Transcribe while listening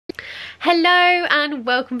Hello and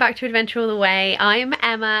welcome back to Adventure All the Way. I'm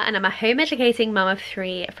Emma and I'm a home educating mum of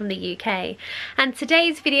 3 from the UK. And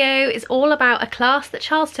today's video is all about a class that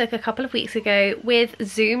Charles took a couple of weeks ago with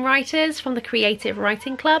Zoom writers from the Creative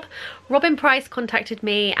Writing Club. Robin Price contacted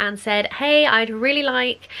me and said, hey, I'd really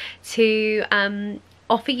like to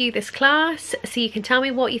offer you this class so you can tell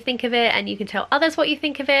me what you think of it and you can tell others what you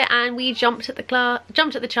think of it. And we jumped at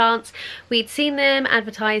the chance. We'd seen them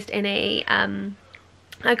advertised in a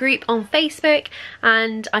group on Facebook,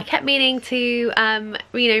 and I kept meaning to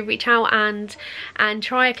reach out and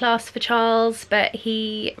try a class for Charles, but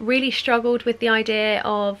he really struggled with the idea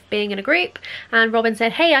of being in a group. And Robin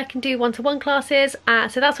said, hey, I can do one-to-one classes,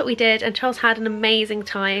 so that's what we did, and Charles had an amazing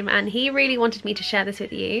time and he really wanted me to share this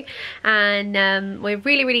with you. And we're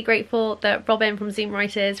really grateful that Robin from Zoom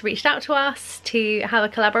Writers reached out to us to have a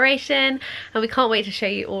collaboration, and we can't wait to show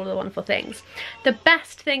you all of the wonderful things. The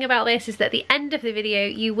best thing about this is that at the end of the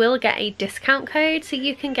video you will get a discount code, so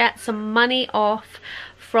you can get some money off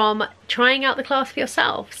from trying out the class for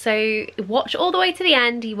yourself. So watch all the way to the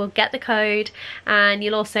end, you will get the code, and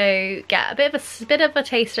you'll also get a bit of a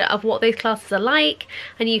taster of what those classes are like,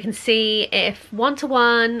 and you can see if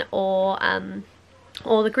one-to-one or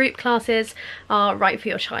the group classes are right for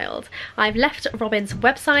your child. I've left Robin's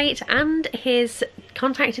website and his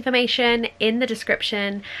contact information in the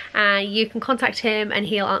description, and you can contact him and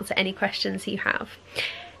he'll answer any questions you have.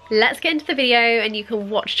 Let's get into the video and you can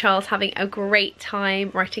watch Charles having a great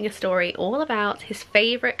time writing a story all about his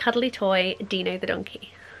favourite cuddly toy, Dino the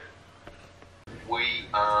donkey. We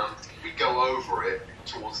go over it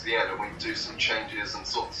towards the end and we do some changes and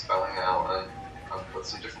sort of spelling out and put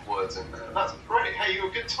some different words in there. That's great. Hey, you're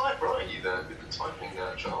a good typer, aren't you, there? Good typing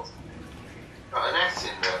there, Charles. Got an S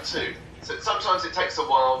in there too. So sometimes it takes a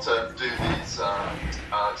while to do these,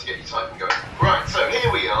 to get your typing going. Right, so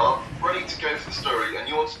here we are, ready to go for the story, and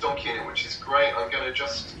you want a donkey in it, which is great. I'm going to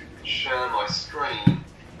just share my screen,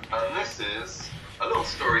 and this is a little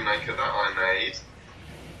story maker that I made.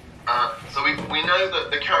 So we know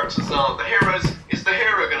that the characters are the heroes. Is the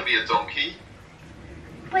hero going to be a donkey?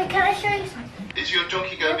 Wait, can I show you something? Is your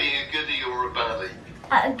donkey going to be a goodie or a baddie?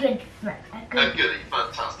 A good. A goodie,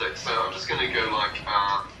 fantastic. So I'm just going to go like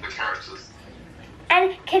the characters.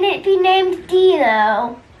 And can it be named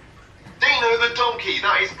Dino? Dino the donkey,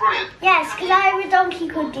 that is brilliant. Yes, because I have a donkey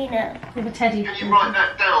called Dino. With a teddy. Can you write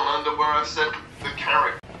that down under where I've said the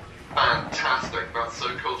character? Fantastic, that's so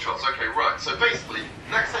cool, Charles. Okay, right, so basically,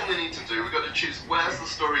 next thing we need to do, we've got to choose where's the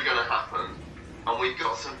story going to happen. And we've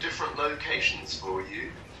got some different locations for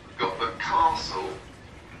you. We've got the castle,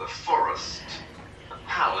 the forest, the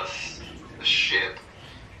palace, the ship,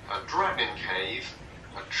 a dragon cave,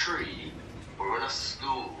 a tree, or in a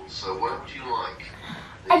school. So where would you like?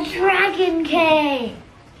 A dragon cave.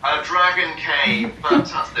 A dragon cave,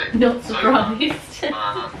 fantastic. Not surprised. So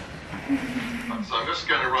I'm just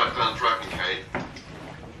going to write down dragon cave.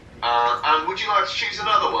 And would you like to choose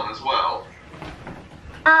another one as well?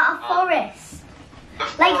 A forest. The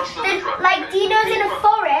forest and the dragon Like cave. Dino's in a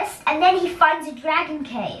forest and then he finds a dragon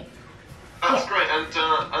cave. That's great. And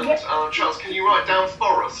Charles, can you write down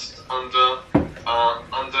forest under where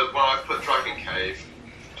I put dragon cave?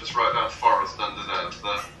 Just write down forest under there,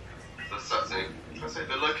 the setting. Did I say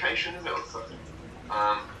the location, is it, or the setting?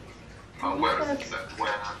 Where is it set?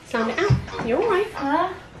 Where? Sound it out. You're alright.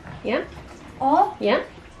 Yeah. O. Yeah.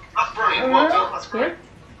 That's brilliant. Well done. That's great.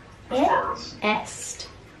 The Yeah. forest. Est.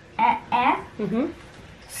 E.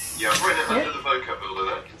 Yeah, I've written it under the vocab builder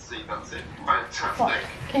there. You can see that's it. Fantastic.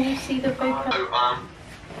 Can you see the vocab? So,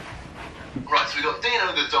 right, so we've got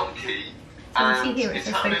Dino the donkey. So you And see here it it's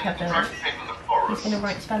says happening vocab in the builder. dragon cave in the forest. He's going to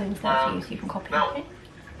write spellings there for you so you can copy now, it.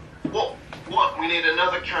 What? We need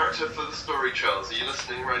another character for the story, Charles. Are you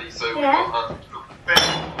listening? Ready? So we've Yeah. got a bear,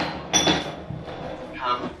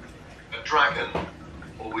 have a dragon,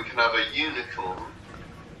 or we can have a unicorn,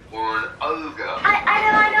 or an ogre. I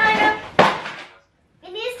know.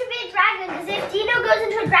 It needs to be a dragon, because if Dino goes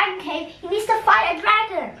into a dragon cave, he needs to fight a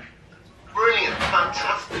dragon. Brilliant,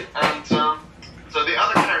 fantastic. And so the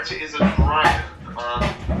other character is a dragon.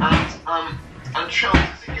 And Charles,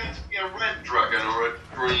 is it going to be a red dragon or a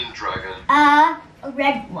green dragon? A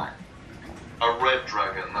red one. A red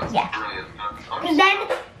dragon, that's Yeah. brilliant.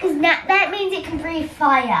 Because that means it can breathe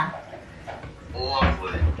fire.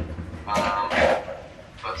 Lovely. I'll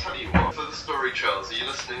tell you what, for the story, Charles, are you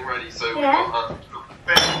listening? Ready? So we've Yeah. got a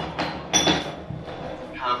bear,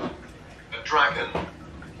 have a dragon,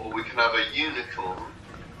 or we can have a unicorn,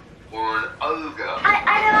 or an ogre.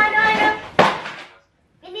 I know.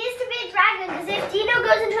 It needs to be a dragon, because if Dino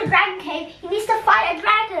goes into a dragon cave, he needs to fight a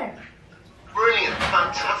dragon. Brilliant,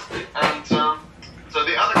 fantastic. And so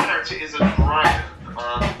the other character character is a dragon.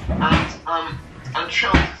 And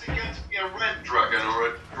Charles, is it going to be a red dragon or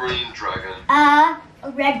a green dragon? A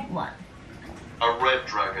red one. A red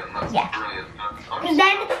dragon. That's brilliant.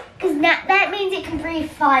 Because that means it can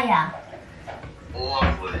breathe fire.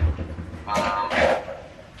 Lovely. I'll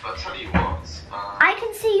tell you what. I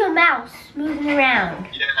can see your mouse moving around.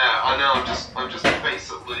 Yeah, I know. I'm just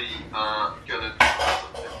basically gonna do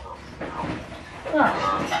something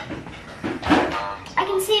else. I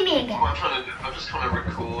can see me again. What I'm just trying to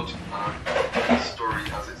record the story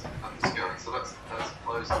as it's going. So let's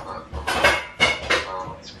close that.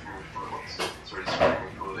 It's already screen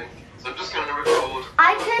recording. So I'm just going to record.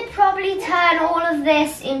 I could probably turn all of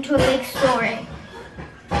this into a big story.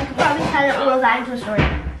 I could probably turn all of that into a story.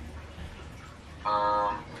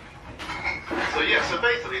 So yeah, so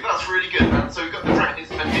basically that's really good. And so we've got the dragon.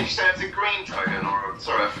 And did you say it's a green dragon or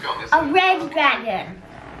sorry, I've forgotten this. A red dragon.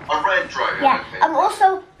 A red dragon. Yeah. Okay.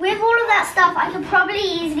 Also, with all of that stuff, I could probably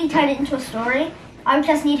easily turn it into a story. I would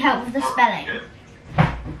just need help with the spelling. Okay.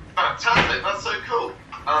 Fantastic. That's so cool.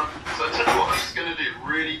 So I tell you what, I'm just going to do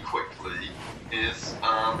really quickly is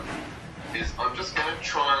I'm just going to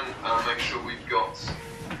try and make sure we've got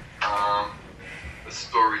the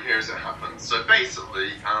story here as it happens. So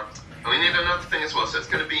basically, we need another thing as well. So it's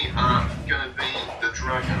going to be the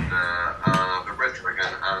dragon, the red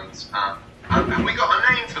dragon, and have we got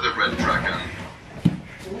a name for the red dragon?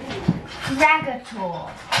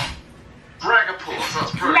 Dragator. Dragapaws.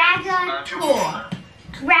 That's brilliant. Dragator.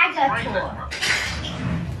 Dragator.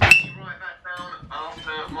 You write that down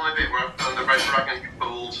after my bit where I've done the red dragon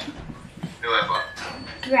called whoever.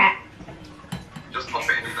 Just pop it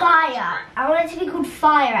in there. Fire. I want it to be called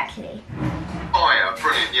Fire, actually. Fire,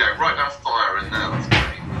 brilliant. Yeah, write down fire in there. That's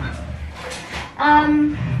great.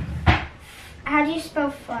 How do you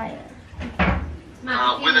spell fire?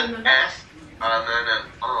 With an F and then an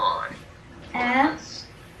I. F.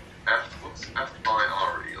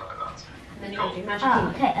 F-I-R-E like that. Then you want to do magic. Oh,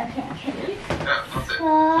 okay. Yeah, that's it.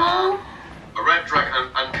 A red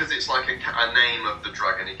dragon, and because it's like a name of the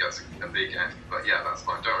dragon, he gets a big F. But yeah, that's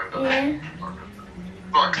fine. Don't worry about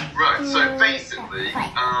that. Right. So basically,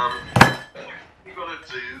 we've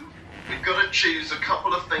got to choose a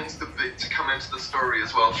couple of things to come into the story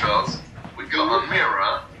as well, Charles. We've got a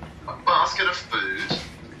mirror, a basket of food,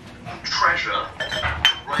 treasure, a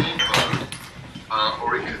rainbow,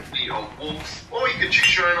 or it could be a wolf, or you could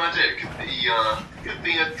choose your own idea. It could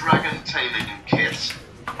be a dragon taming kit,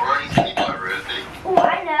 or anything you like, really. Oh,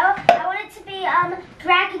 I know. I want it to be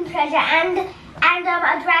dragon treasure and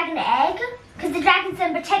a dragon egg, because the dragon's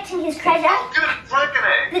then protecting his treasure. Oh, good, dragon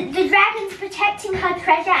egg. The dragon's protecting her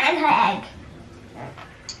treasure and her egg.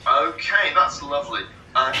 Okay, that's lovely.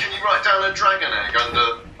 Can you write down a dragon egg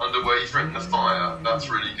under where you've written the fire? That's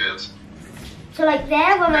really good. So like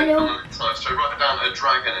there, where my little... So write down a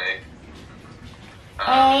dragon egg.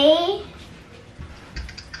 A...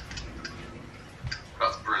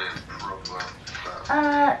 That's brilliant. Probably.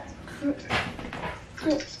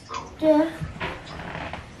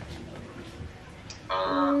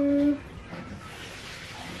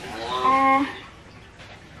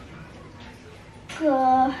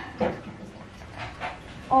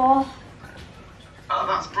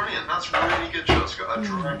 That's brilliant. That's really good, Charles. Got a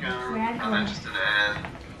dragon, and then just an N,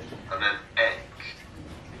 and then egg.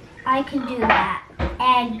 I can do that.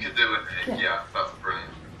 Egg. You could do an egg, yeah. That's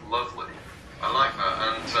brilliant. Lovely. I like that.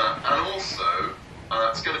 And also,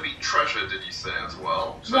 it's going to be treasure, did you say, as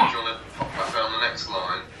well? So do you want to pop that down the next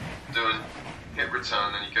line, hit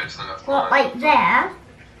return, then you go to the next line. Like there?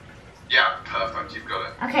 Yeah, perfect. You've got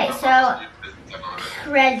it. Okay, so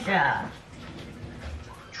treasure.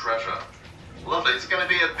 Treasure. Lovely. It's going to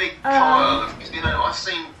be a big pile of, I've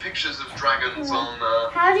seen pictures of dragons on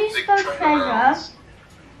how do you big spell treasure treasure? mounds.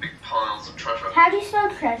 Big piles of treasure. How do you spell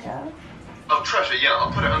treasure? Oh, treasure, yeah.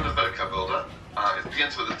 I'll put it under vocab builder. It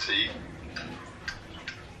begins with a T.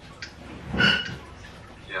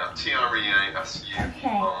 Yeah, T-R-E-A-S-U-R.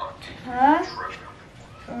 Okay. Treasure.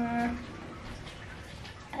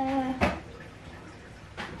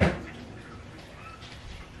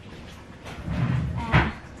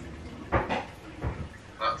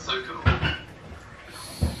 That's so cool.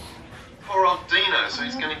 Poor old Dino, so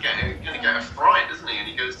he's gonna get a fright, isn't he? And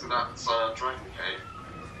he goes to that dragon cave.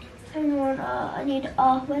 I need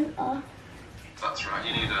when That's right.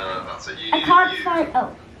 You need that's it. You need I can't a U. find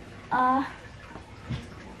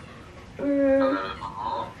And then an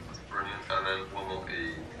R. That's brilliant. And then one more E.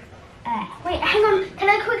 wait, hang on. Can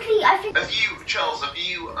I quickly? I think. Charles? Have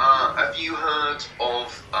you heard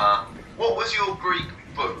of what was your Greek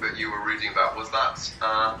book that you were reading about? Was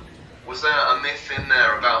there a myth in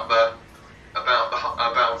there about about the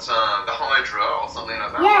Hydra or something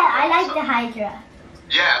like that. Yeah, I like the Hydra.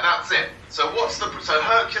 Yeah, that's it. So so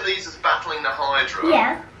Hercules is battling the Hydra.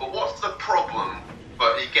 Yeah. But what's the problem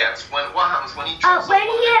that he gets what happens when he chops when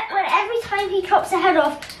every time he chops the head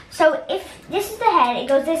off. So if this is the head, it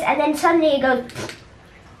goes this, and then suddenly it goes.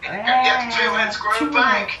 Yeah, 2 heads grow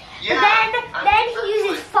back. Yeah. But then he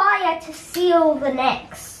uses fire to seal the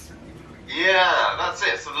necks. Yeah, that's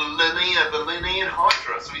it. So the Linnean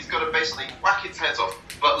Hydra. So he's got to basically whack its heads off.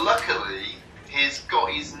 But luckily, he's got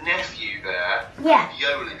his nephew there. Yeah.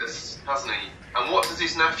 Iolaus, hasn't he? And what does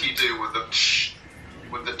his nephew do with the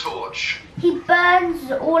torch? He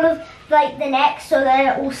burns all of the necks so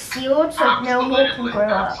they're all sealed, so no more can grow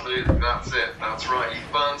up. Absolutely, that's it. That's right. He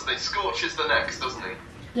scorches the necks, doesn't he?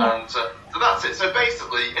 Yeah. And so that's it. So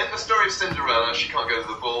basically, in the story of Cinderella, she can't go to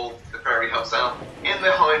the ball. The fairy helps out. In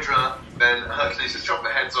the Hydra, then Hercules is chopping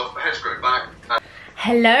the heads off. The heads grow back.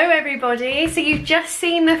 Hello everybody, so you've just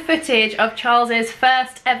seen the footage of Charles's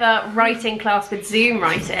first ever writing class with Zoom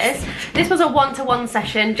writers. This was a one-to-one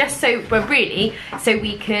session just so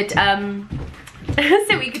we could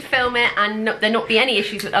film it and there not be any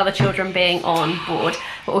issues with other children being on board,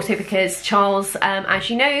 but also because Charles, as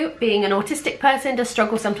you know, being an autistic person, does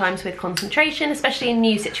struggle sometimes with concentration, especially in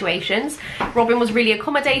new situations. Robin was really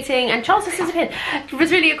accommodating, and Charles just disappeared,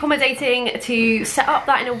 was really accommodating to set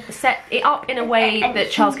it up in a way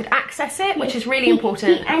that Charles could access it, which is really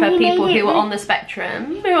important for people who are on the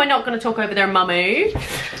spectrum, who are not going to talk over their mummy.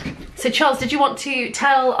 So Charles, did you want to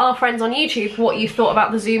tell our friends on YouTube what you thought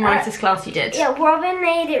about the Zoom writers class you did? Yeah, Robin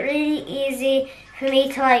made it really easy for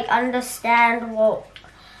me to understand what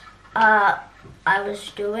I was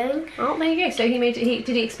doing. Oh, there you go. So did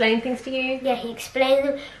he explain things to you? Yeah, he explained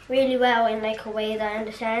them really well in a way that I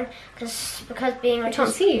understand. Because being I can't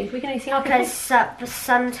see you. We can only see half your face. Because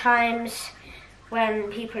sometimes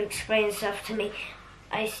when people explain stuff to me,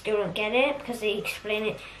 I still don't get it because they explain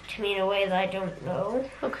it to me in a way that I don't know.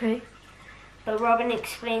 Okay. But Robin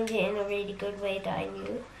explained it in a really good way that I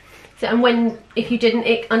knew. So, and if you didn't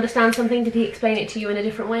understand something, did he explain it to you in a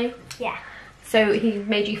different way? Yeah. So he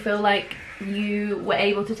made you feel like you were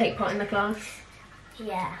able to take part in the class?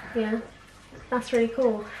 Yeah. Yeah. That's really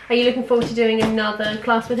cool. Are you looking forward to doing another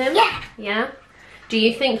class with him? Yeah. Yeah? Do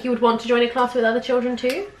you think you would want to join a class with other children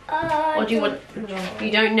too? Or do you want...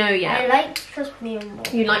 You don't know yet? I like just me and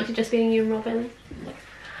Robin. You like to just being you and Robin?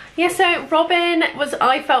 Yeah, so Robin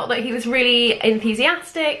I felt that he was really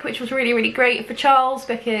enthusiastic, which was really, really great for Charles,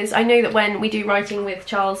 because I know that when we do writing with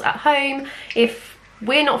Charles at home, if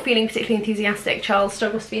we're not feeling particularly enthusiastic, Charles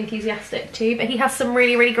struggles to be enthusiastic too, but he has some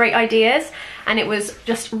really, really great ideas, and it was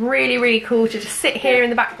just really, really cool to just sit here in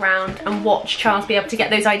the background and watch Charles be able to get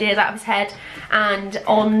those ideas out of his head and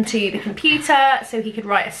onto the computer so he could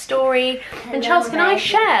write a story. And Charles, can I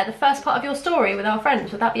share the first part of your story with our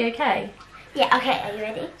friends? Would that be okay? Yeah, okay, are you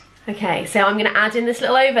ready? Okay, so I'm going to add in this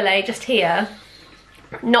little overlay just here,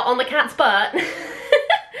 not on the cat's butt.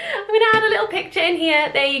 I'm going to add a little picture in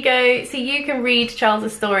here, there you go, so you can read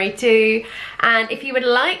Charles's story too. And if you would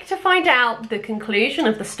like to find out the conclusion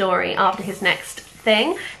of the story after his next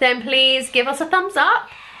thing, then please give us a thumbs up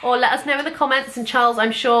or let us know in the comments, and Charles,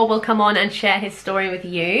 I'm sure, will come on and share his story with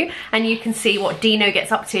you, and you can see what Dino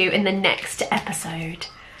gets up to in the next episode.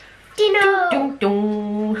 Dino! Dun,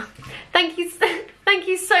 dun, dun. Thank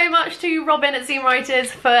you so much to Robin at Zoom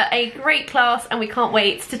Writers for a great class, and we can't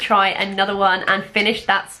wait to try another one and finish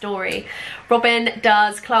that story. Robin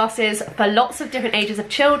does classes for lots of different ages of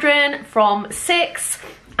children, from 6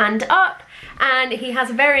 and up, and he has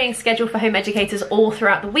a varying schedule for home educators all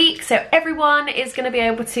throughout the week, so everyone is going to be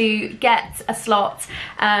able to get a slot.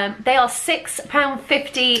 They are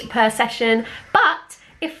 £6.50 per session, but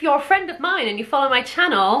if you're a friend of mine and you follow my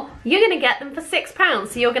channel, you're going to get them for £6,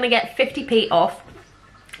 so you're going to get 50p off.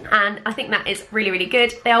 And I think that is really, really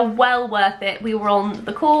good. They are well worth it. We were on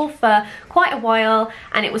the call for quite a while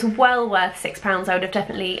and it was well worth £6. I would have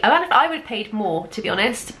definitely, I would have paid more, to be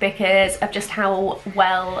honest, because of just how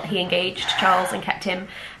well he engaged Charles and kept him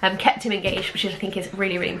engaged, which I think is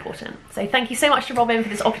really, really important. So thank you so much to Robin for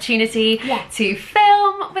this opportunity to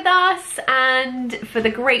film with us and for the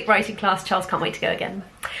great writing class. Charles can't wait to go again.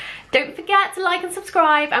 Don't forget to like and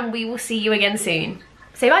subscribe, and we will see you again soon.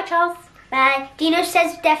 Say bye, Charles. Bye. Dino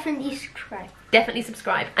says definitely subscribe. Definitely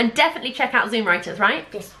subscribe. And definitely check out Zoom Writers, right?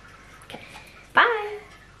 Yes. Okay. Bye.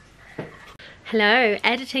 Hello,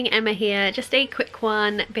 Editing Emma here. Just a quick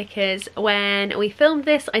one, because when we filmed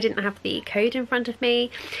this I didn't have the code in front of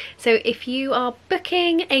me. So if you are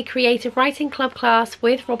booking a creative writing club class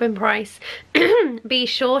with Robin Price, be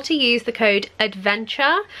sure to use the code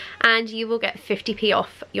ADVENTURE and you will get 50p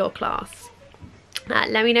off your class.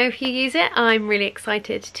 Let me know if you use it. I'm really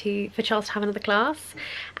excited for Charles to have another class,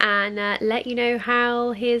 and let you know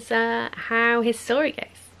how his story goes.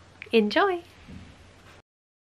 Enjoy!